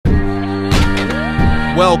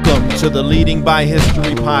Welcome to the Leading by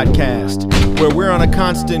History podcast, where we're on a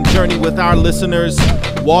constant journey with our listeners,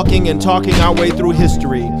 walking and talking our way through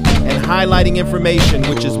history and highlighting information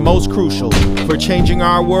which is most crucial for changing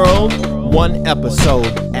our world one episode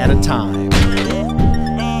at a time.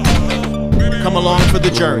 Come along for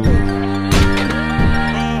the journey.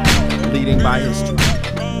 Leading by History.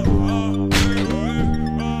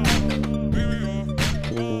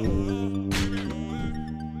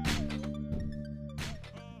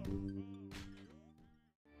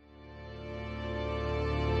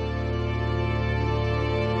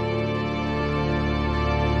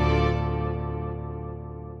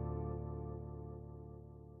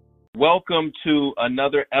 Welcome to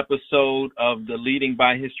another episode of the Leading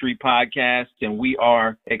by History podcast, and we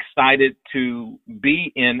are excited to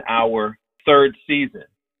be in our third season.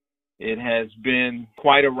 It has been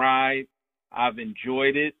quite a ride. I've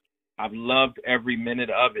enjoyed it. I've loved every minute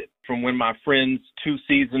of it. From when my friends 2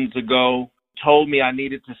 seasons ago told me I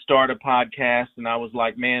needed to start a podcast, and I was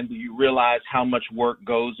like, man, do you realize how much work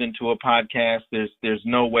goes into a podcast? There's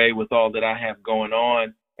no way with all that I have going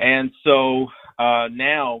on. And so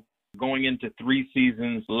now, going into 3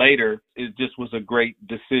 seasons later, it just was a great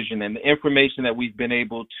decision. And the information that we've been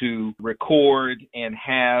able to record and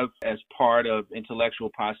have as part of intellectual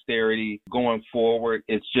posterity going forward,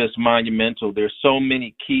 it's just monumental. There's so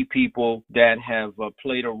many key people that have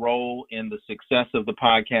played a role in the success of the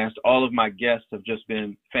podcast. All of my guests have just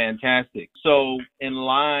been fantastic. So in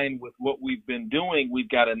line with what we've been doing, we've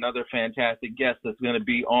got another fantastic guest that's going to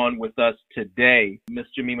be on with us today, Miss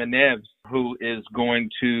Gemima Neves, who is going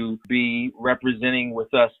to be representing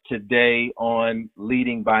with us today on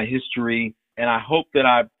Leading by History. And I hope that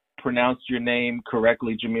I pronounced your name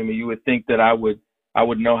correctly, Gemima. You would think that I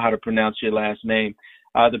would know how to pronounce your last name.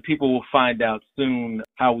 The people will find out soon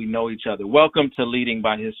how we know each other. Welcome to Leading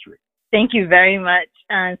by History. Thank you very much.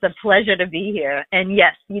 It's a pleasure to be here. And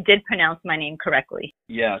yes, you did pronounce my name correctly.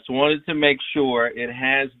 Yes, wanted to make sure. It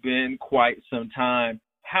has been quite some time.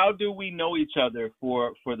 How do we know each other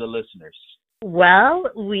for the listeners? Well,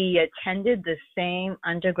 we attended the same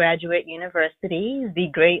undergraduate university, the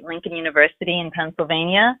great Lincoln University in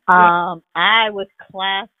Pennsylvania. I was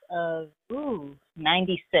class of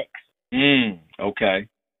 96.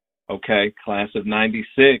 Okay, class of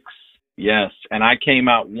 96. Yes, and I came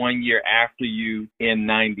out 1 year after you in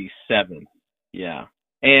 97. Yeah.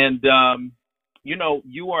 And,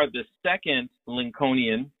 you are the second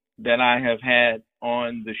Lincolnian that I have had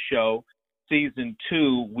on the show. Season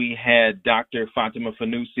 2, we had Dr. Fatima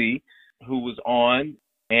Fanusi, who was on,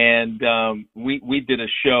 and we did a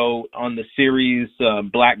show on the series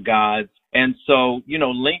Black Gods. And so,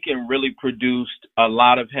 Lincoln really produced a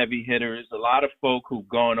lot of heavy hitters, a lot of folk who've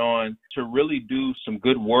gone on to really do some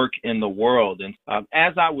good work in the world. And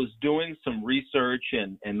as I was doing some research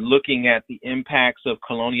and looking at the impacts of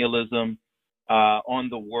colonialism on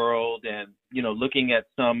the world, and looking at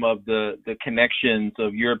some of the connections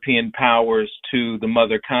of European powers to the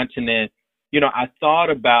mother continent, I thought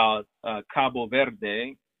about Cabo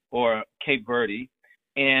Verde or Cape Verde,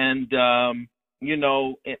 and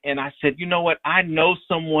and I said, you know what, I know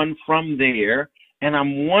someone from there, and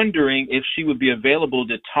I'm wondering if she would be available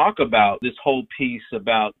to talk about this whole piece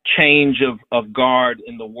about change of guard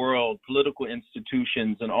in the world, political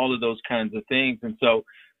institutions, and all of those kinds of things. And so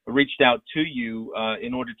I reached out to you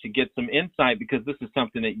in order to get some insight, because this is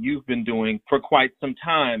something that you've been doing for quite some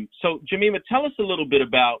time. So, Gemima, tell us a little bit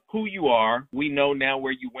about who you are. We know now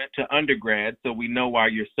where you went to undergrad, so we know why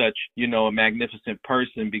you're such, a magnificent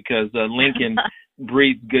person, because Lincoln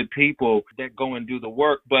breeds good people that go and do the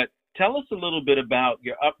work. But tell us a little bit about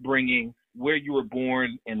your upbringing, where you were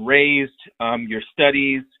born and raised, your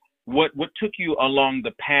studies, what took you along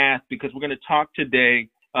the path, because we're going to talk today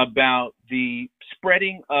about the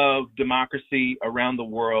spreading of democracy around the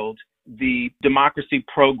world, the democracy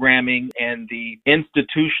programming, and the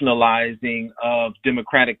institutionalizing of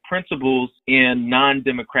democratic principles in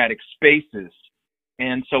non-democratic spaces.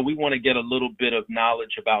 And so we want to get a little bit of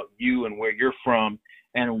knowledge about you and where you're from,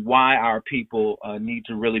 and why our people need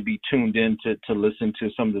to really be tuned in to listen to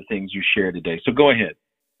some of the things you share today. So go ahead.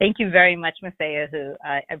 Thank you very much, Masayahu.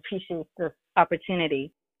 I appreciate this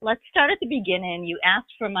opportunity. Let's start at the beginning. You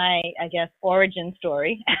asked for my, origin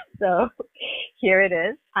story. So here it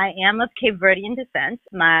is. I am of Cape Verdean descent.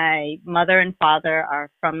 My mother and father are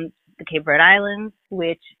from the Cape Verde Islands,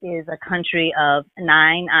 which is a country of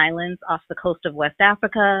 9 islands off the coast of West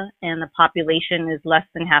Africa, and the population is less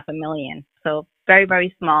than 500,000. So very,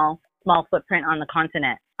 very small footprint on the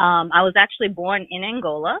continent. I was actually born in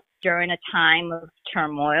Angola, during a time of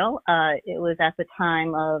turmoil. It was at the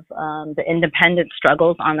time of the independence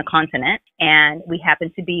struggles on the continent, and we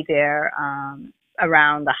happened to be there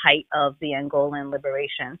around the height of the Angolan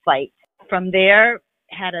liberation fight. From there,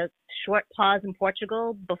 had a short pause in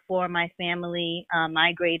Portugal before my family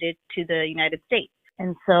migrated to the United States.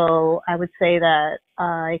 And so I would say that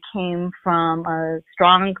I came from a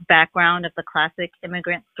strong background of the classic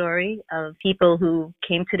immigrant story of people who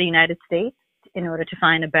came to the United States in order to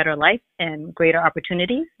find a better life and greater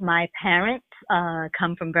opportunities. My parents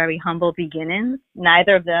come from very humble beginnings.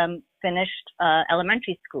 Neither of them finished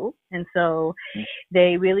elementary school. And so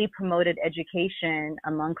they really promoted education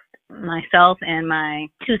amongst myself and my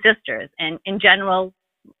two sisters. And in general,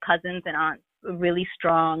 cousins and aunts, a really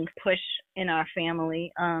strong push in our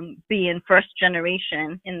family, being first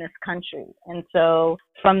generation in this country. And so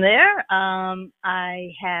from there,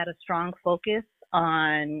 I had a strong focus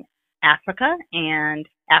on Africa, and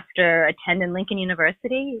after attending Lincoln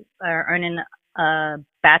University, earning a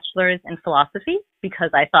bachelor's in philosophy,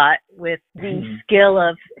 because I thought with the skill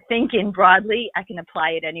of thinking broadly, I can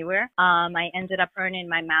apply it anywhere. I ended up earning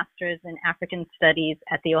my master's in African studies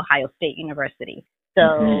at the Ohio State University.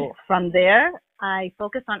 So from there, I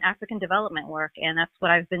focused on African development work, and that's what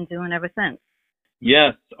I've been doing ever since.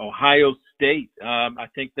 Yes, Ohio State. I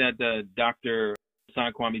think that Dr.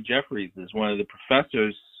 Hassan Kwame Jeffries is one of the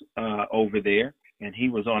professors over there, and he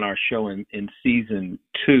was on our show in season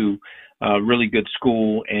 2. Really good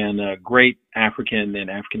school and great African and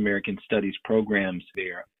African-American studies programs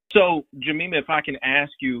there. So, Gemima, if I can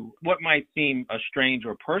ask you what might seem a strange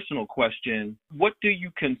or personal question, what do you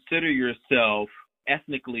consider yourself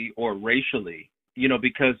ethnically or racially? You know,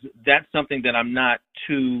 because that's something that I'm not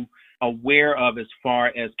too aware of as far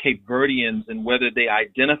as Cape Verdeans and whether they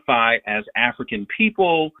identify as African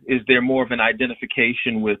people. Is there more of an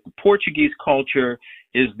identification with the Portuguese culture?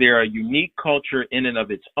 Is there a unique culture in and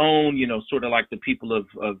of its own, you know, sort of like the people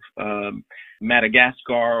of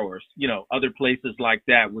Madagascar or, you know, other places like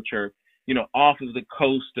that, which are, you know, off of the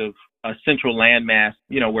coast of a central landmass,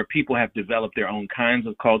 you know, where people have developed their own kinds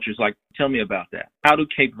of cultures? Like, tell me about that. How do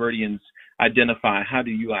Cape Verdeans identify? How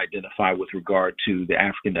do you identify with regard to the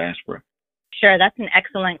African diaspora? Sure, that's an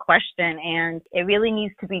excellent question, and it really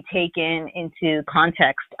needs to be taken into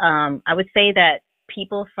context. I would say that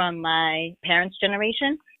people from my parents'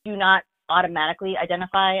 generation do not automatically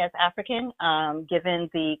identify as African, given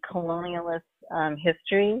the colonialist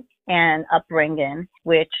history and upbringing,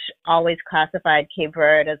 which always classified Cape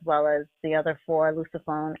Verde as well as the other 4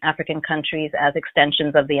 Lusophone African countries as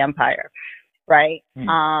extensions of the empire. Right.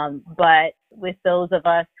 But with those of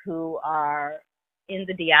us who are in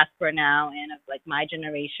the diaspora now and of like my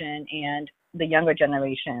generation and the younger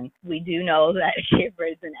generation, we do know that Cape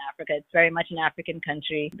Verde is in Africa. It's very much an African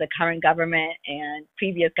country. The current government and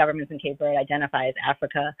previous governments in Cape Verde identify as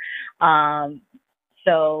Africa.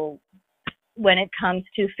 So when it comes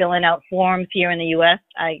to filling out forms here in the U.S.,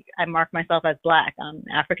 I mark myself as Black. I'm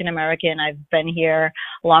African American. I've been here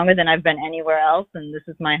longer than I've been anywhere else, and this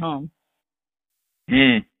is my home.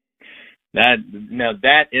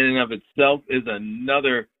 That in and of itself is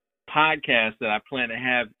another podcast that I plan to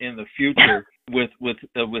have in the future with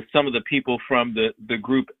some of the people from the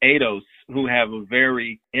group ADOS, who have a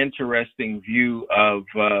very interesting view of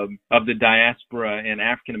the diaspora and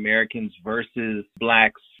African Americans versus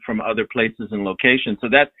Blacks from other places and locations. So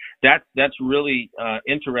that's really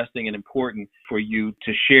interesting and important for you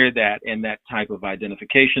to share that and that type of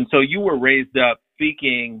identification. So you were raised up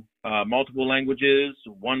speaking multiple languages,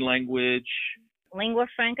 one language. Lingua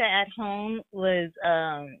franca at home was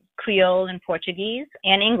Creole and Portuguese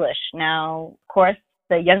and English. Now, of course,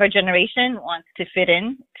 the younger generation wants to fit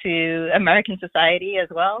in to American society as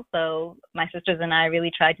well. So my sisters and I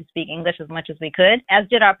really tried to speak English as much as we could, as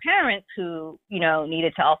did our parents who, you know,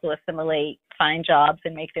 needed to also assimilate, find jobs,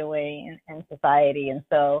 and make their way in society. And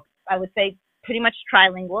so I would say pretty much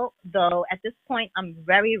trilingual, though at this point I'm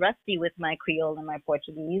very rusty with my Creole and my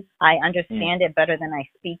Portuguese. I understand it better than I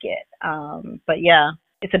speak it. But yeah,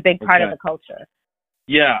 it's a big part of the culture.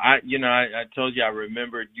 Yeah, I told you I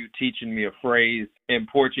remembered you teaching me a phrase in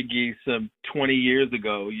Portuguese some 20 years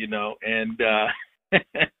ago, you know, and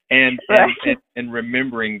and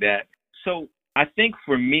remembering that. So I think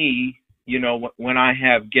for me, you know, when I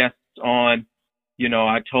have guests on, you know,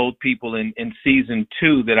 I told people in season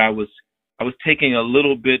 2 that I was taking a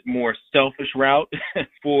little bit more selfish route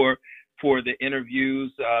for the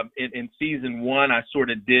interviews. In season 1, I sort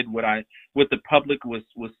of did what the public was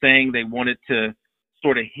saying they wanted to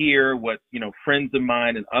sort of hear, what, you know, friends of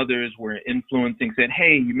mine and others were influencing, said,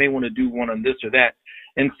 hey, you may want to do one on this or that.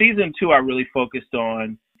 In season 2, I really focused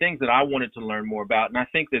on things that I wanted to learn more about. And I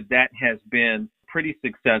think that has been pretty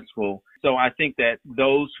successful. So I think that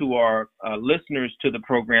those who are listeners to the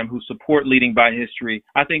program who support Leading by History,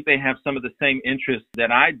 I think they have some of the same interests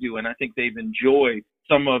that I do. And I think they've enjoyed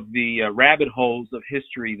some of the rabbit holes of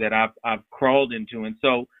history that I've crawled into. And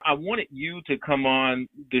so I wanted you to come on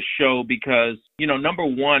the show because, number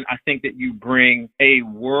one, I think that you bring a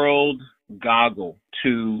world goggle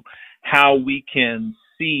to how we can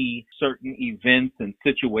see certain events and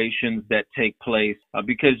situations that take place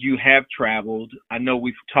because you have traveled. I know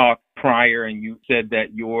we've talked prior and you said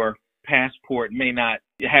that your passport may not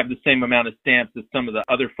have the same amount of stamps as some of the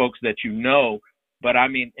other folks that you know. But I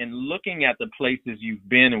mean, in looking at the places you've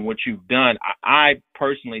been and what you've done, I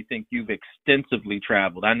personally think you've extensively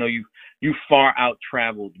traveled. I know you've far out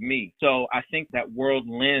traveled me. So I think that world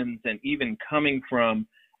lens and even coming from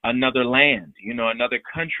another land, another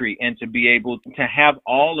country, and to be able to have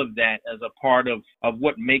all of that as a part of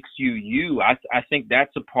what makes you you, I think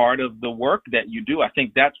that's a part of the work that you do. I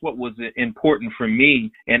think that's what was important for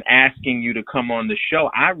me in asking you to come on the show.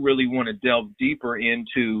 I really want to delve deeper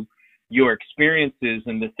into your experiences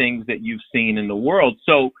and the things that you've seen in the world.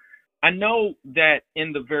 So I know that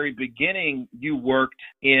in the very beginning, you worked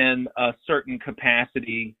in a certain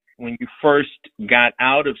capacity when you first got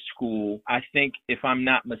out of school. I think, if I'm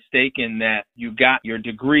not mistaken, that you got your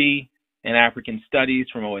degree in African Studies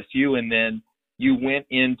from OSU, and then you went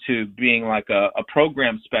into being like a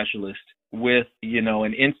program specialist with,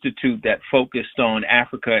 an institute that focused on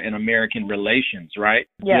Africa and American relations, right?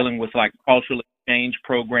 Yeah. Dealing with like cultural exchange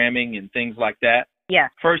programming and things like that. Yeah.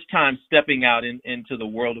 First time stepping out into the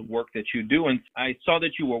world of work that you do. And I saw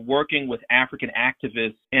that you were working with African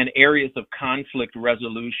activists in areas of conflict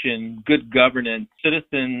resolution, good governance,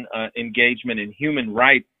 citizen engagement, and human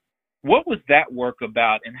rights. What was that work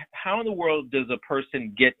about, and how in the world does a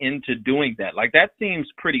person get into doing that? Like, that seems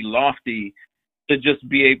pretty lofty to just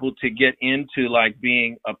be able to get into like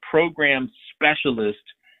being a program specialist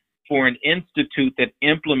for an institute that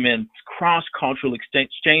implements cross-cultural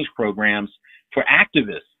exchange programs for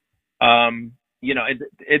activists.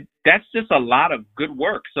 That's just a lot of good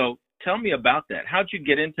work. So tell me about that. How'd you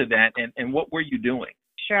get into that, and what were you doing?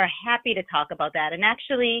 Sure, happy to talk about that. And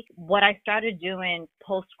actually, what I started doing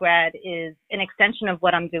post-grad is an extension of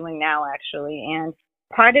what I'm doing now, actually. And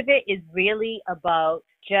part of it is really about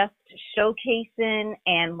just showcasing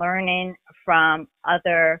and learning from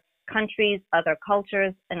other countries, other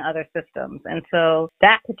cultures, and other systems. And so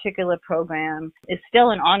that particular program is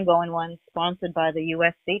still an ongoing one sponsored by the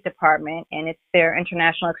U.S. State Department, and it's their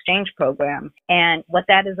international exchange program. And what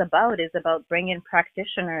that is about bringing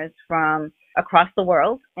practitioners from across the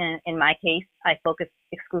world. And in my case, I focus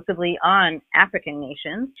exclusively on African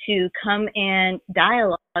nations to come and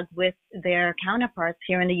dialogue with their counterparts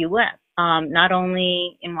here in the U.S. Not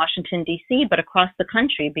only in Washington, D.C., but across the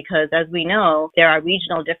country, because as we know, there are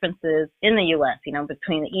regional differences in the U.S.,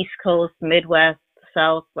 between the East Coast, Midwest,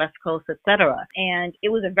 South, West Coast, etc. And it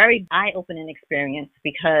was a very eye-opening experience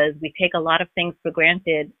because we take a lot of things for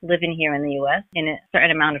granted living here in the U.S. in a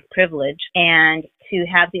certain amount of privilege, and to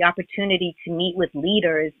have the opportunity to meet with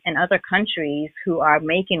leaders in other countries who are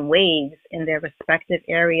making waves in their respective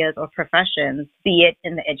areas or professions, be it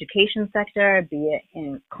in the education sector, be it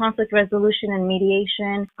in conflict resolution and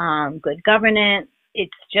mediation, good governance.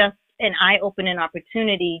 It's just an eye-opening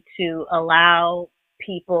opportunity to allow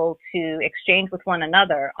people to exchange with one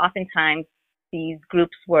another. Oftentimes, these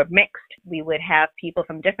groups were mixed. We would have people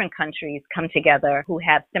from different countries come together who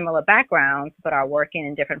have similar backgrounds but are working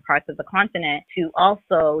in different parts of the continent to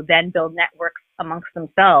also then build networks amongst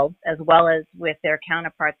themselves as well as with their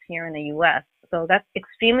counterparts here in the U.S. So that's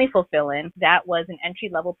extremely fulfilling. That was an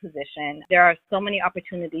entry-level position. There are so many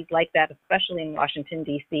opportunities like that, especially in Washington,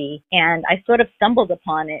 D.C. And I sort of stumbled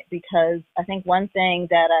upon it because I think one thing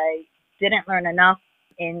that I didn't learn enough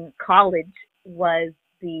in college was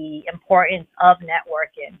the importance of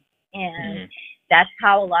networking. And that's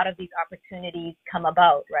how a lot of these opportunities come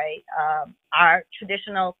about, right? Our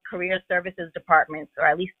traditional career services departments, or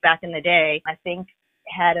at least back in the day, I think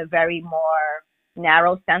had a very more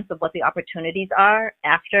narrow sense of what the opportunities are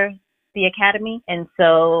after the academy. And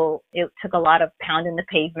so it took a lot of pounding the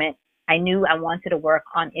pavement. I knew I wanted to work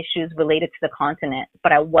on issues related to the continent,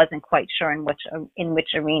 but I wasn't quite sure in which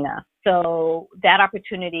arena. So that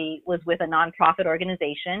opportunity was with a nonprofit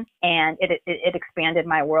organization, and it expanded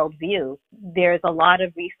my worldview. There's a lot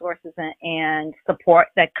of resources and support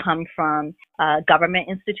that come from government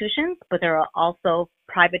institutions, but there are also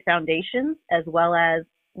private foundations as well as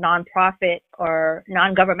nonprofit or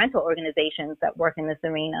non-governmental organizations that work in this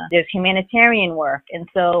arena. There's humanitarian work. And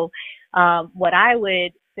so what I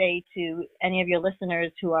would say to any of your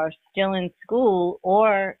listeners who are still in school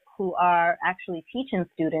or who are actually teaching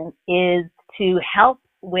students is to help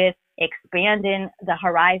with expanding the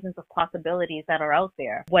horizons of possibilities that are out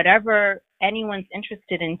there. Whatever anyone's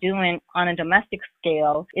interested in doing on a domestic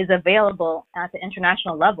scale is available at the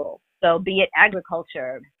international level. So be it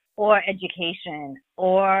agriculture or education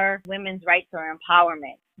or women's rights or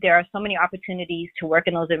empowerment. There are so many opportunities to work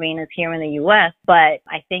in those arenas here in the U.S., but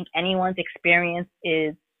I think anyone's experience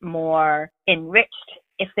is more enriched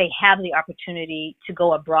if they have the opportunity to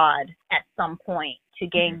go abroad at some point to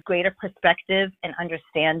gain greater perspective and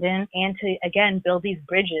understanding and to, again, build these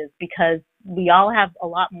bridges, because we all have a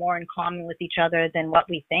lot more in common with each other than what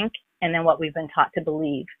we think and than what we've been taught to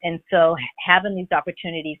believe. And so having these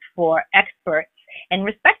opportunities for experts and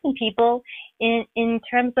respecting people in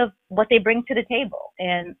terms of what they bring to the table.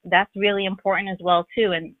 And that's really important as well,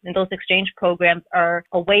 too. And those exchange programs are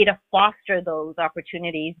a way to foster those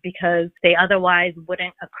opportunities because they otherwise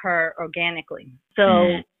wouldn't occur organically.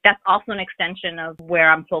 So that's also an extension of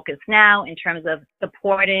where I'm focused now in terms of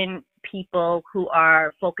supporting people who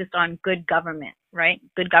are focused on good government, right?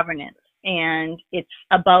 Good governance. And it's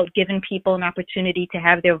about giving people an opportunity to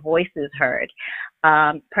have their voices heard,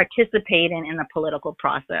 participating in the political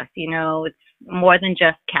process. You know, it's more than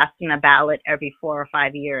just casting a ballot every 4 or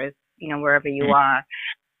 5 years, you know, wherever you are,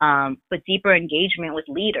 but deeper engagement with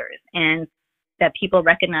leaders and that people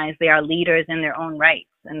recognize they are leaders in their own rights.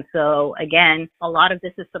 And so, again, a lot of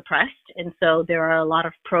this is suppressed. And so there are a lot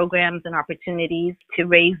of programs and opportunities to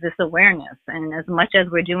raise this awareness. And as much as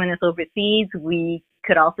we're doing this overseas, we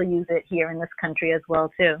could also use it here in this country as well,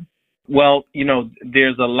 too. Well, you know,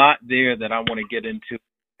 there's a lot there that I want to get into,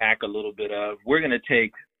 a little bit of. We're going to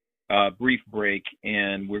take a brief break,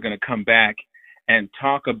 and we're going to come back and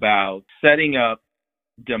talk about setting up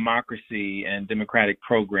democracy and democratic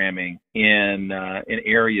programming in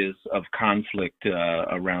areas of conflict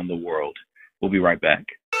around the world. We'll be right back.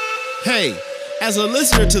 Hey, as a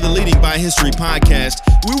listener to the Leading by History podcast,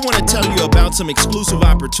 we want to tell you about some exclusive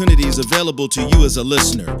opportunities available to you as a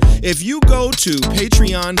listener. If you go to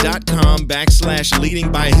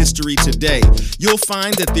patreon.com/leadingbyhistory today, you'll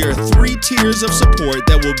find that there are 3 tiers of support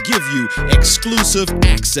that will give you exclusive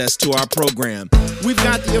access to our program. We've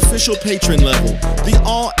got the official patron level, the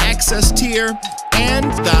all access tier,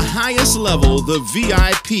 and the highest level, the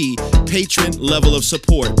VIP patron level of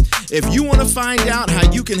support. If you want to find out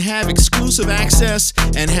how you can have exclusive access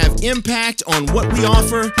and have impact on what we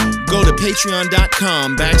offer, go to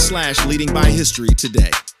patreon.com/leadingbyhistory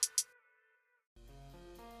today.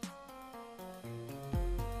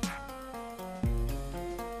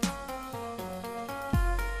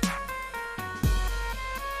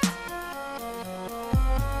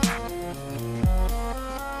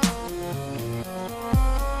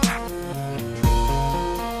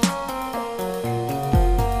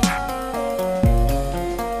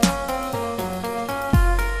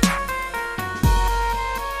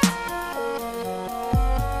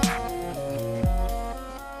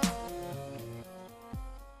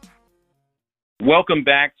 Welcome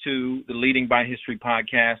back to the Leading by History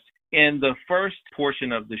podcast. In the first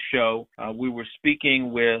portion of the show, we were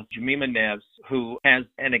speaking with Gemima Neves, who has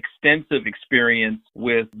an extensive experience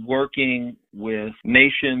with working with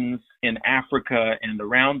nations in Africa and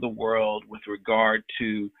around the world with regard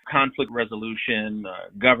to conflict resolution,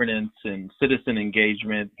 governance, and citizen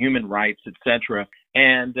engagement, human rights, etc.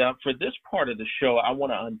 And for this part of the show, I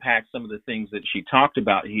want to unpack some of the things that she talked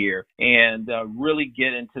about here and really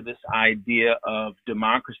get into this idea of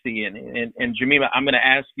democracy. And Gemima, I'm going to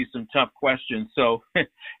ask you some tough questions. So,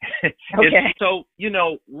 Okay. So, you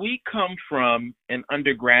know, we come from an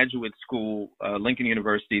undergraduate school, Lincoln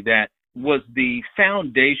University, that was the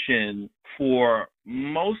foundation for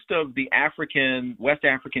most of the West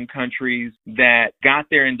African countries that got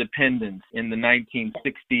their independence in the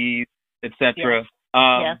 1960s, etc.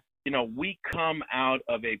 Yes. You know, we come out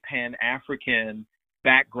of a Pan-African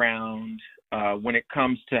background when it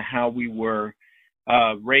comes to how we were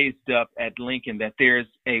raised up at Lincoln, that there's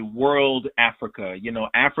a world Africa, you know,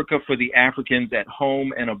 Africa for the Africans at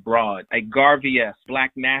home and abroad, a Garvey-esque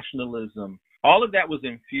Black nationalism. All of that was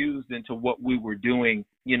infused into what we were doing,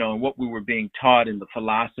 you know, and what we were being taught in the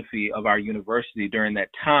philosophy of our university during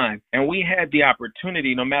that time. And we had the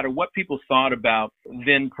opportunity, no matter what people thought about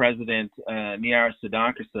then President Neres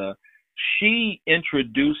Sadakisa, she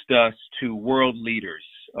introduced us to world leaders,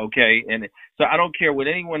 okay? And so I don't care what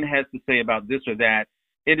anyone has to say about this or that.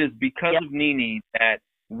 It is because of Nini that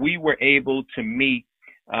we were able to meet,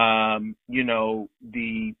 you know,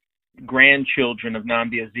 the grandchildren of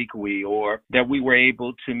Nnamdi Azikiwe, or that we were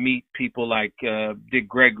able to meet people like Dick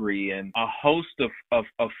Gregory and a host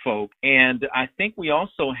of folk. And I think we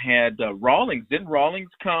also had Rawlings. Didn't Rawlings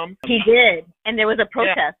come? He did. And there was a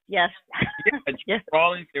protest, yes. Yes.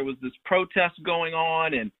 Rawlings, there was this protest going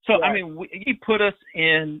on. And so, yes. I mean, he put us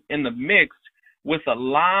in the mix with a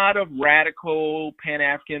lot of radical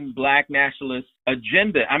Pan-African Black nationalist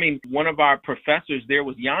agenda. I mean, one of our professors there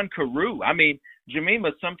was Jan Carew. I mean, Gemima,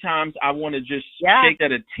 sometimes I want to just shake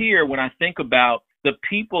that a tear when I think about the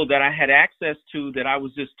people that I had access to, that I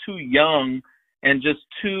was just too young and just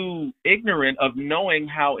too ignorant of knowing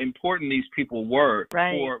how important these people were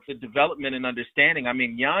for the development and understanding. I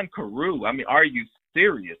mean, Jan Carew, I mean, are you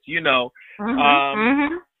serious? You know,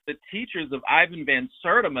 the teachers of Ivan Van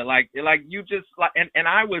Sertima, like you just like, and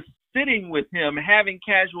I was sitting with him having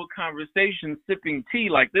casual conversations, sipping tea,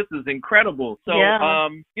 like this is incredible. So,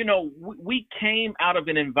 you know, we came out of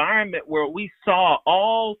an environment where we saw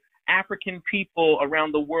all African people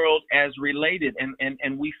around the world as related,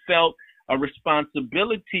 and we felt a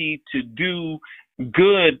responsibility to do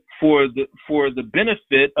good for the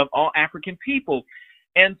benefit of all African people.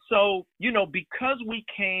 And so, you know, because we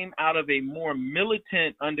came out of a more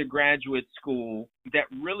militant undergraduate school that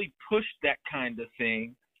really pushed that kind of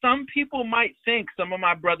thing, some people might think, some of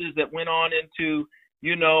my brothers that went on into,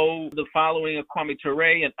 you know, the following of Kwame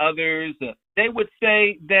Ture and others, they would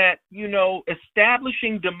say that, you know,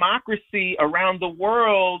 establishing democracy around the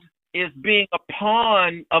world is being a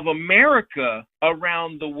pawn of America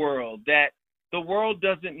around the world, that the world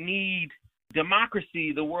doesn't need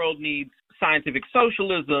democracy, the world needs scientific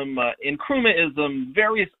socialism, incrementism,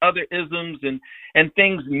 various other isms and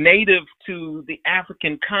things native to the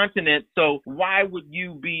African continent. So why would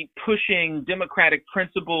you be pushing democratic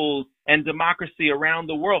principles and democracy around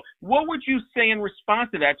the world? What would you say in response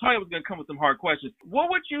to that? I told you I was going to come with some hard questions. What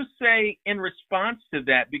would you say in response to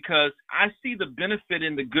that? Because I see the benefit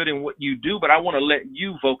and the good in what you do, but I want to let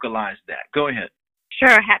you vocalize that. Go ahead.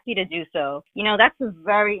 Sure, happy to do so. You know, that's a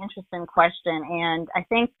very interesting question. And I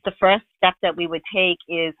think the first step that we would take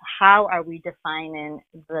is, how are we defining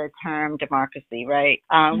the term democracy, right?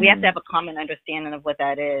 We have to have a common understanding of what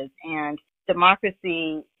that is. And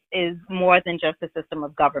democracy is more than just a system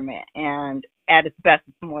of government. And at its best,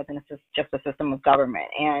 it's more than just a system of government.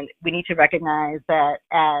 And we need to recognize that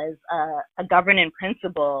as a governing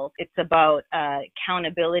principle, it's about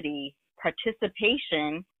accountability,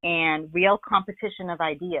 participation, and real competition of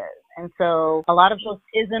ideas. And so a lot of those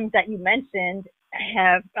isms that you mentioned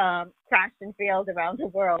have crashed and failed around the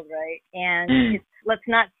world, right? And let's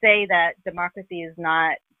not say that democracy is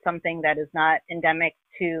not something that is not endemic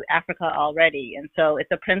to Africa already. And so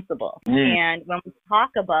it's a principle. And when we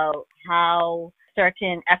talk about how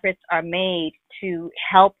certain efforts are made to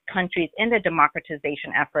help countries in the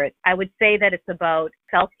democratization effort, I would say that it's about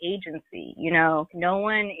self-agency. You know, no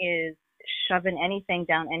one is shoving anything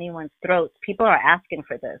down anyone's throats. People are asking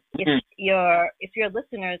for this. If your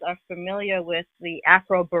listeners are familiar with the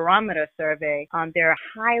Afrobarometer survey, they're a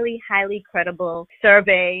highly, highly credible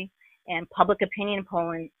survey and public opinion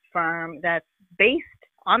polling firm that's based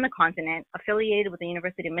on the continent, affiliated with the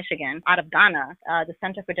University of Michigan out of Ghana, the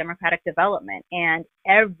Center for Democratic Development. And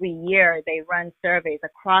every year they run surveys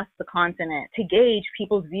across the continent to gauge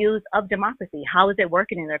people's views of democracy. How is it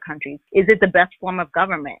working in their countries? Is it the best form of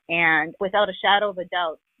government? And without a shadow of a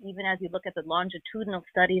doubt, even as you look at the longitudinal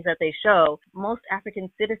studies that they show, most African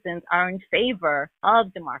citizens are in favor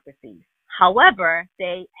of democracy. However,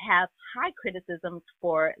 they have high criticisms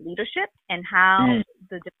for leadership and how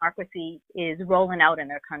the democracy is rolling out in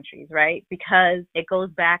their countries, right? Because it goes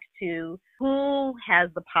back to who has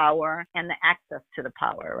the power and the access to the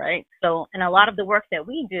power, right? So in a lot of the work that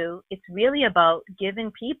we do, it's really about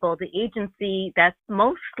giving people the agency that's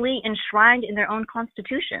mostly enshrined in their own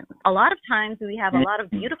constitutions. A lot of times we have a lot of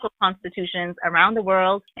beautiful constitutions around the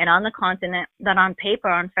world and on the continent that on paper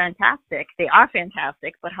are fantastic. They are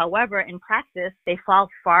fantastic, but however, in practice, they fall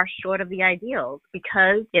far short of the ideals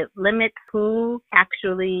because it limits who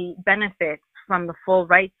actually benefits from the full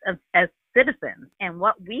rights of as citizens. And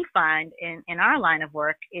what we find in our line of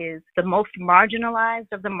work is the most marginalized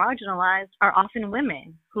of the marginalized are often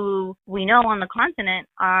women, who we know on the continent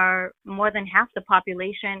are more than half the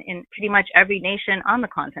population in pretty much every nation on the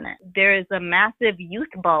continent. There is a massive youth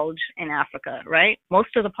bulge in Africa, right?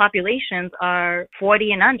 Most of the populations are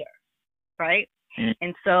 40 and under, right?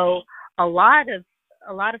 And so a lot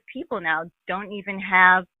of people now don't even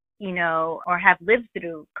have, or have lived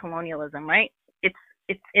through colonialism, right?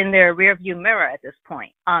 it's in their rearview mirror at this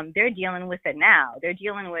point. They're dealing with it now. They're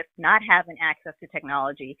dealing with not having access to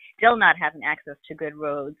technology, still not having access to good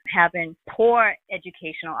roads, having poor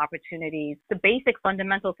educational opportunities. The basic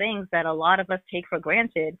fundamental things that a lot of us take for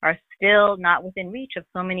granted are still not within reach of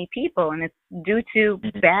so many people. And it's due to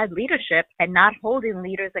bad leadership and not holding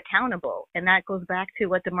leaders accountable. And that goes back to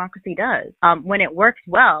what democracy does. When it works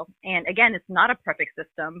well, and again, it's not a perfect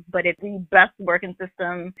system, but it's the best working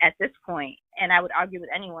system at this point. And I would argue with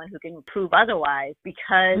anyone who can prove otherwise,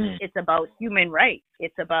 because it's about human rights.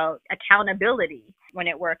 It's about accountability when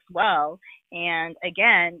it works well. And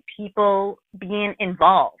again, people being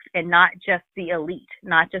involved, and not just the elite,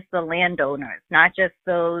 not just the landowners, not just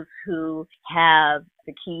those who have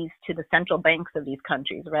the keys to the central banks of these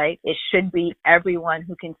countries, right? It should be everyone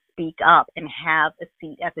who can speak up and have a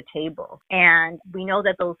seat at the table. And we know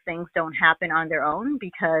that those things don't happen on their own,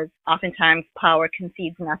 because oftentimes power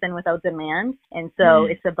concedes nothing without demand. And so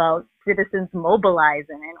it's about citizens mobilizing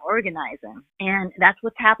and organizing. And that's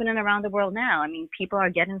what's happening around the world now. I mean, people are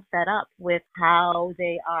getting fed up with how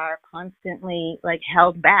they are constantly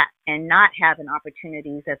held back and not having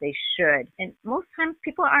opportunities that they should. And most times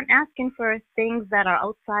people aren't asking for things that are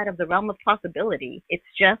outside of the realm of possibility. It's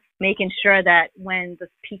just making sure that when the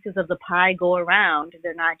pieces of the pie go around,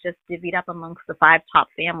 they're not just divvied up amongst the 5 top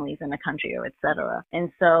families in the country, or et cetera.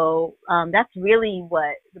 And so that's really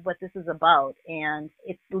what this is about. And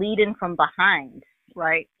it's leading from behind,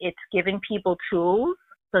 right? It's giving people tools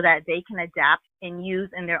so that they can adapt and use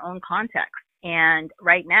in their own context. And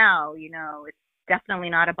right now, it's definitely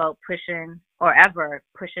not about pushing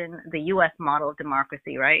the U.S. model of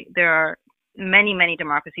democracy, right? There are many, many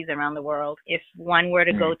democracies around the world. If one were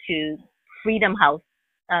to go to Freedom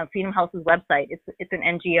House's website, it's an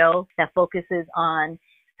NGO that focuses on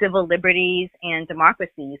civil liberties and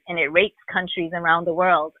democracies, and it rates countries around the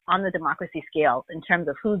world on the democracy scale in terms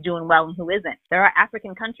of who's doing well and who isn't. There are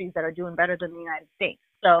African countries that are doing better than the United States.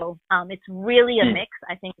 So it's really a mix.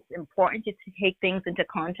 I think it's important to take things into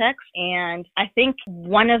context. And I think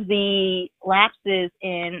one of the lapses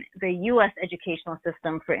in the U.S. educational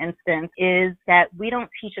system, for instance, is that we don't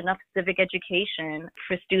teach enough civic education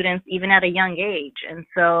for students even at a young age. And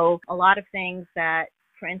so a lot of things that,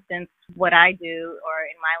 for instance, what I do, or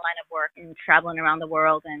in my line of work, in traveling around the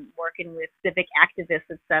world and working with civic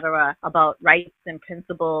activists, et cetera, about rights and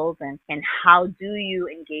principles, and how do you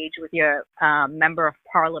engage with your member of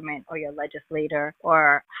parliament or your legislator,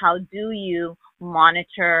 or how do you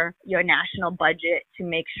monitor your national budget to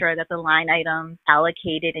make sure that the line items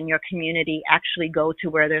allocated in your community actually go to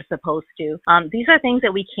where they're supposed to. These are things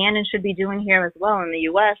that we can and should be doing here as well in the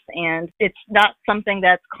U.S., and it's not something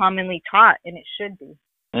that's commonly taught, and it should be.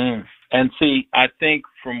 And see, I think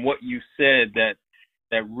from what you said that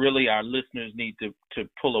really our listeners need to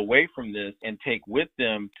pull away from this and take with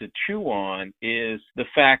them to chew on is the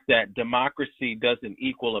fact that democracy doesn't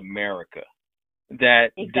equal America.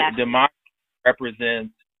 That exactly. Democracy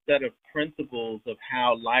represents a set of principles of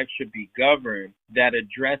how life should be governed that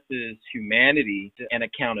addresses humanity and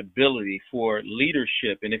accountability for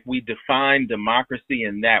leadership. And if we define democracy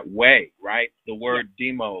in that way, right, the word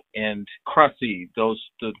demo and cracy, the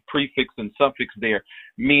prefix and suffix there,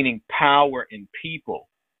 meaning power and people,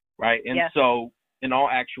 right? And so in all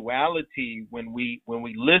actuality, when we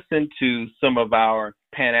listen to some of our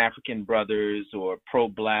Pan-African brothers or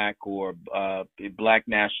pro-Black or Black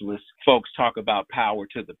nationalist folks talk about power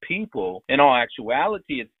to the people, in all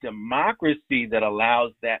actuality, it's democracy that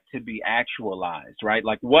allows that to be actualized, right?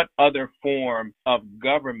 Like, what other form of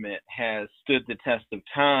government has stood the test of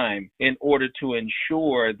time in order to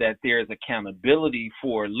ensure that there is accountability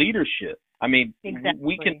for leadership? I mean,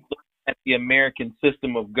 we can look at the American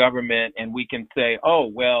system of government and we can say, oh,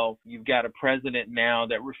 well, you've got a president now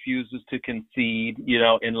that refuses to concede,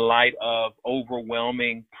 in light of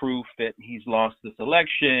overwhelming proof that he's lost this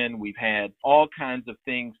election. We've had all kinds of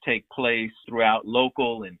things take place throughout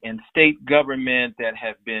local and state government that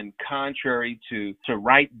have been contrary to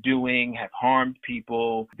right doing, have harmed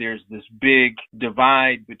people. There's this big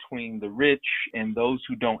divide between the rich and those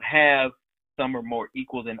who don't have. Some are more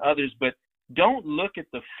equal than others, but don't look at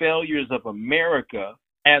the failures of America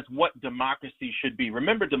as what democracy should be.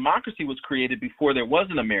 Remember, democracy was created before there was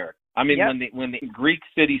an America. I mean, when the Greek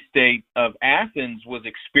city-state of Athens was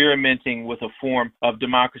experimenting with a form of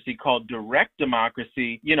democracy called direct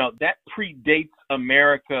democracy, that predates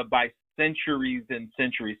America by centuries and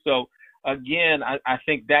centuries. So, again, I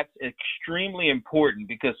think that's extremely important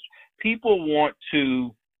because people want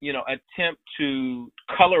to attempt to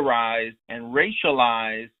colorize and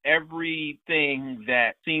racialize everything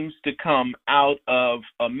that seems to come out of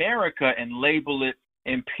America and label it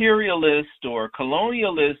imperialist or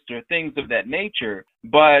colonialist or things of that nature,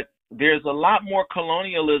 but there's a lot more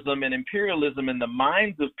colonialism and imperialism in the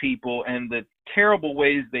minds of people and the terrible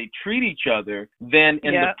ways they treat each other than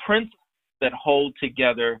in the principles that hold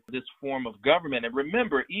together this form of government. And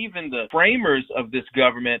remember, even the framers of this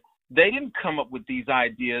government, they didn't come up with these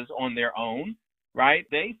ideas on their own, right?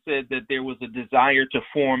 They said that there was a desire to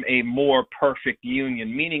form a more perfect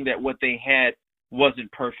union, meaning that what they had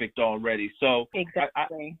wasn't perfect already. So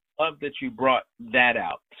exactly. I love that you brought that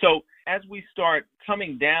out. So as we start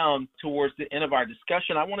coming down towards the end of our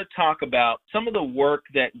discussion, I want to talk about some of the work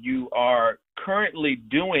that you are currently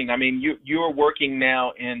doing. I mean, you're working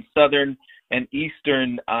now in Southern and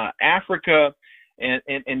Eastern Africa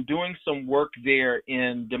and doing some work there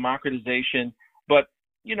in democratization. But,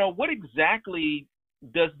 you know, what exactly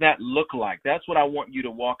does that look like? That's what I want you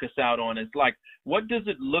to walk us out on. Is like, what does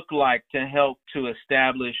it look like to help to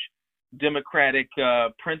establish democratic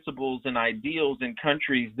principles and ideals in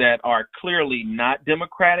countries that are clearly not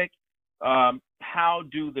democratic? How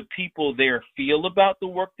do the people there feel about the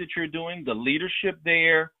work that you're doing, the leadership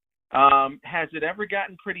there? Has it ever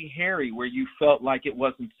gotten pretty hairy where you felt like it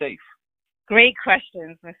wasn't safe? Great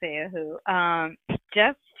questions, Masayahu.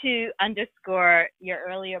 Just to underscore your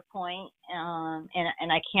earlier point,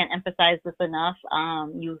 and I can't emphasize this enough,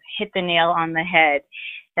 you hit the nail on the head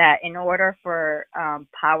that in order for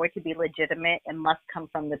power to be legitimate, it must come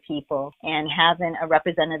from the people. And having a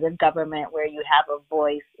representative government where you have a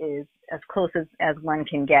voice is as close as one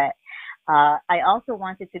can get. I also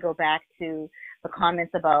wanted to go back to the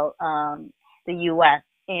comments about the U.S.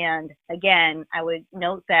 And again, I would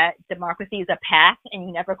note that democracy is a path and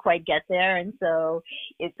you never quite get there. And so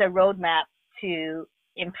it's a roadmap to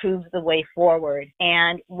improve the way forward.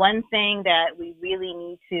 And one thing that we really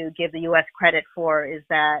need to give the U.S. credit for is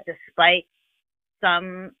that despite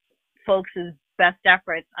some folks' best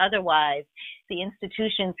efforts otherwise, the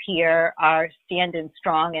institutions here are standing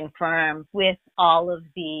strong and firm with all of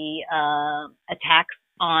the attacks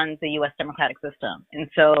on the U.S. democratic system. And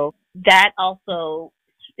so that also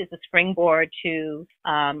is a springboard to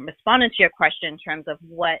responding to your question in terms of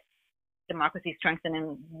what democracy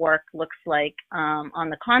strengthening work looks like on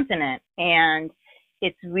the continent. And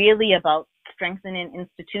it's really about strengthening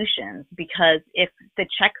institutions, because if the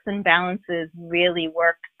checks and balances really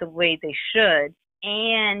work the way they should,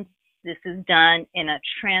 and this is done in a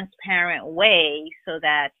transparent way so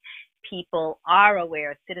that people are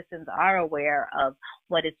aware, citizens are aware of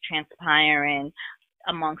what is transpiring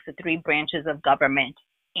amongst the three branches of government,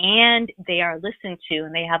 and they are listened to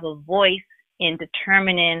and they have a voice in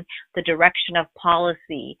determining the direction of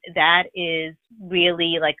policy. That is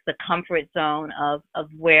really like the comfort zone of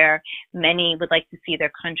where many would like to see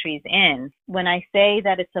their countries in. When I say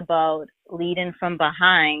that it's about leading from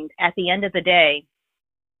behind, at the end of the day,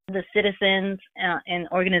 the citizens and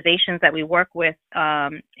organizations that we work with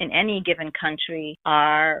in any given country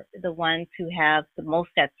are the ones who have the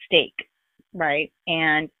most at stake, right?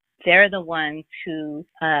 And they're the ones who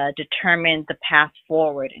determine the path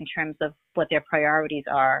forward in terms of what their priorities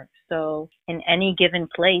are. So in any given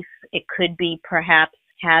place, it could be perhaps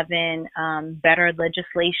having better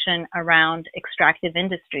legislation around extractive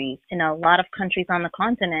industries. In a lot of countries on the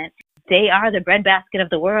continent, they are the breadbasket of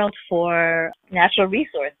the world for natural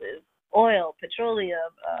resources, oil, petroleum,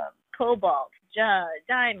 cobalt,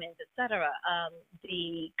 diamonds, etc.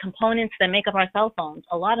 The components that make up our cell phones,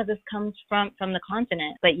 a lot of this comes from the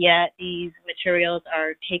continent, but yet these materials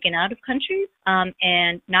are taken out of countries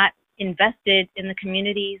and not invested in the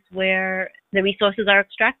communities where the resources are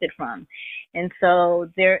extracted from. And so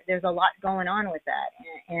there's a lot going on with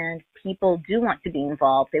that. And people do want to be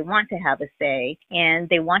involved. They want to have a say, and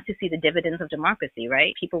they want to see the dividends of democracy,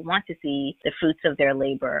 right? People want to see the fruits of their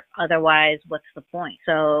labor. Otherwise, what's the point?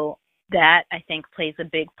 So that, I think, plays a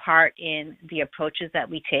big part in the approaches that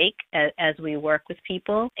we take as we work with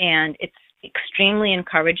people. And it's extremely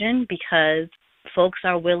encouraging because folks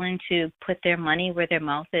are willing to put their money where their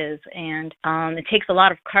mouth is. And it takes a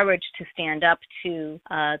lot of courage to stand up to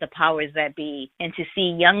the powers that be, and to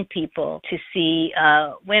see young people, to see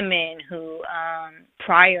women who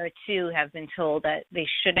prior to have been told that they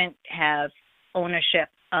shouldn't have ownership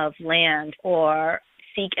of land or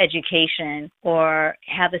seek education or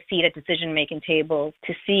have a seat at decision-making tables.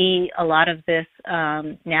 To see a lot of this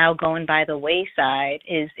now going by the wayside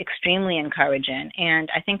is extremely encouraging. And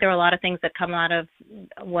I think there are a lot of things that come out of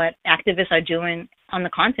what activists are doing on the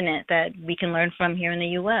continent that we can learn from here in the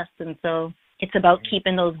U.S. And so it's about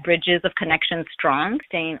keeping those bridges of connection strong,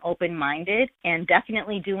 staying open-minded, and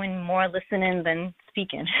definitely doing more listening than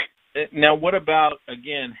speaking. Now, what about,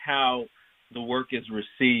 again, how the work is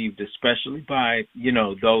received, especially by,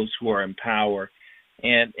 those who are in power?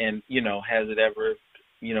 And has it ever,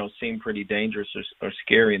 seemed pretty dangerous or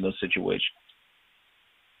scary in those situations?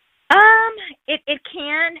 It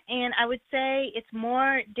can, and I would say it's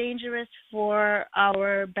more dangerous for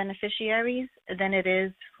our beneficiaries than it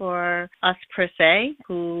is for us per se,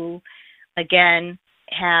 who, again,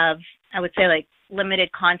 have, I would say, like,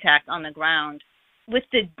 limited contact on the ground. With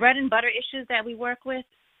the bread and butter issues that we work with,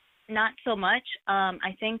 not so much.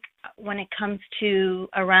 I think when it comes to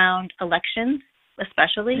around elections,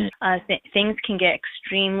 especially, things can get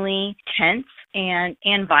extremely tense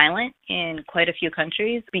and violent in quite a few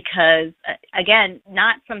countries because, again,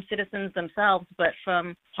 not from citizens themselves, but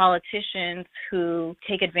from politicians who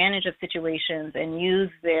take advantage of situations and use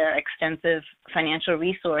their extensive financial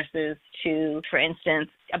resources to, for instance,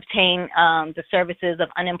 obtain the services of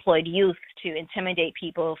unemployed youth to intimidate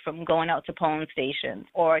people from going out to polling stations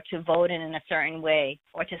or to vote in a certain way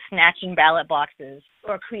or to snatching ballot boxes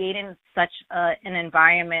or creating such an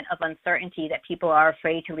environment of uncertainty that people are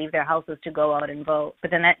afraid to leave their houses to go out and vote.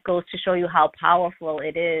 But then that goes to show you how powerful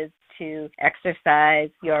it is to exercise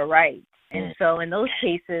your rights. And so in those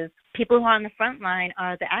cases, people who are on the front line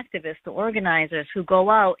are the activists, the organizers who go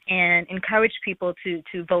out and encourage people to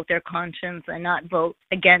vote their conscience and not vote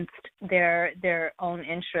against their own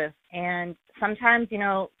interests. And sometimes,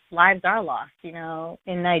 lives are lost.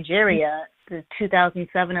 In Nigeria, the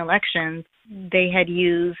 2007 elections, they had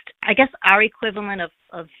used, I guess, our equivalent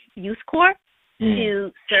of Youth Corps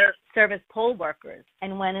to serve as poll workers.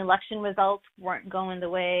 And when election results weren't going the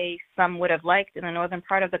way some would have liked in the northern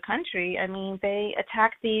part of the country, they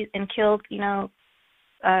attacked these and killed,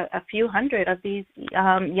 a few hundred of these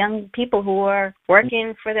young people who were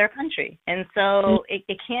working for their country. And so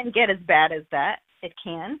it can't get as bad as that. It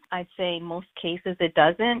can. I'd say in most cases it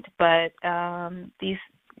doesn't, but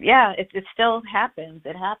it still happens.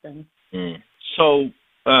 It happens. So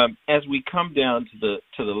as we come down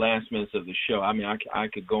to the last minutes of the show, I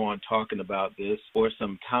could go on talking about this for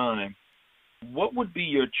some time. What would be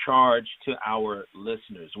your charge to our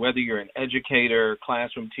listeners, whether you're an educator,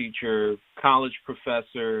 classroom teacher, college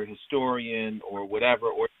professor, historian, or whatever,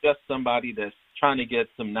 or just somebody that's trying to get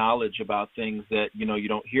some knowledge about things that, you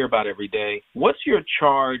don't hear about every day? What's your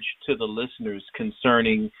charge to the listeners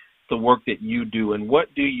concerning the work that you do, and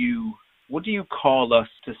what do you call us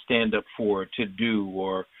to stand up for, to do,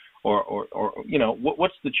 or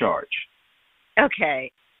what's the charge?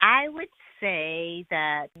 Okay. I would say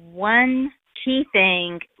that one key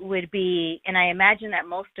thing would be, and I imagine that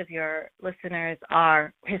most of your listeners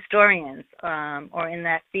are historians or in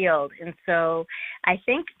that field, and so I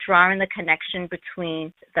think drawing the connection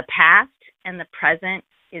between the past and the present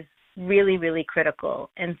is really, really critical.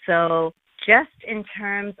 And so just in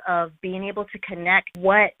terms of being able to connect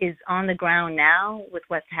what is on the ground now with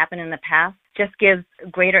what's happened in the past just gives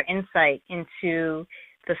greater insight into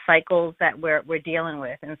the cycles that we're dealing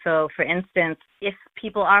with. And so, for instance, if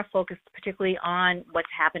people are focused particularly on what's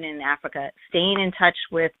happening in Africa, staying in touch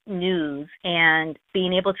with news and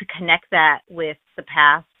being able to connect that with the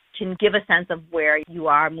past can give a sense of where you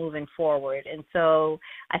are moving forward. And so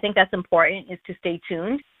I think that's important, is to stay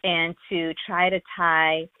tuned and to try to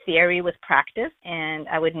tie theory with practice. And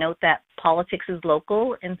I would note that politics is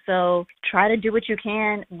local. And so try to do what you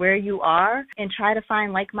can where you are and try to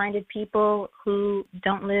find like-minded people who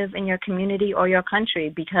don't live in your community or your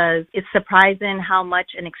country, because it's surprising how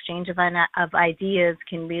much an exchange of ideas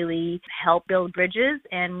can really help build bridges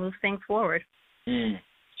and move things forward.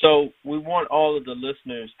 So we want all of the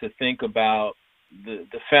listeners to think about the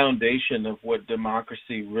foundation of what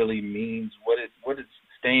democracy really means, what it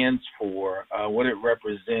stands for, what it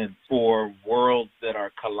represents for worlds that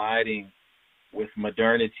are colliding with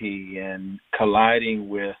modernity and colliding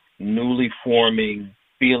with newly forming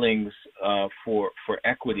feelings for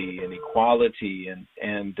equity and equality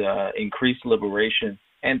and increased liberation.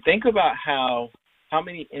 And think about how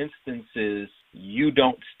many instances you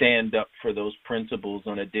don't stand up for those principles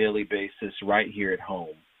on a daily basis right here at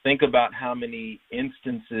home. Think about how many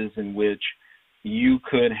instances in which you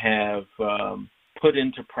could have put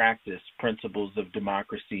into practice principles of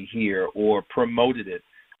democracy here or promoted it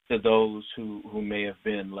to those who may have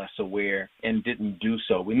been less aware and didn't do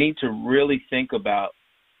so. We need to really think about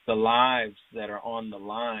the lives that are on the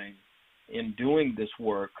line in doing this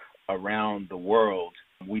work around the world.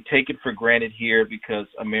 We take it for granted here because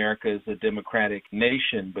America is a democratic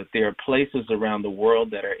nation, but there are places around the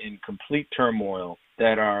world that are in complete turmoil,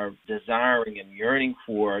 that are desiring and yearning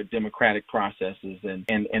for democratic processes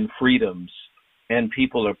and freedoms, and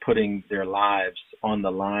people are putting their lives on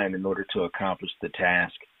the line in order to accomplish the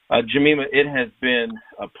task. Gemima, it has been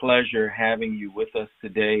a pleasure having you with us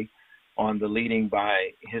today on the Leading by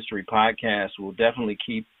History podcast. We'll definitely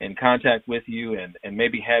keep in contact with you and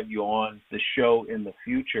maybe have you on the show in the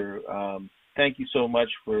future. Thank you so much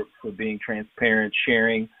for being transparent,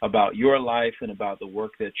 sharing about your life and about the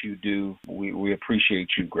work that you do. We appreciate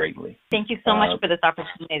you greatly. Thank you so much for this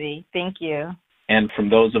opportunity. Thank you. And from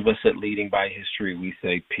those of us at Leading by History, we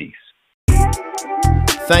say peace.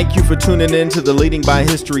 Thank you for tuning in to the Leading by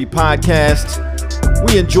History podcast.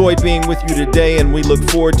 We enjoyed being with you today, and we look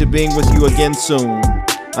forward to being with you again soon.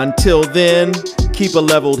 Until then, keep a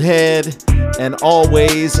leveled head and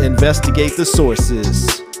always investigate the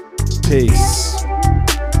sources. Peace.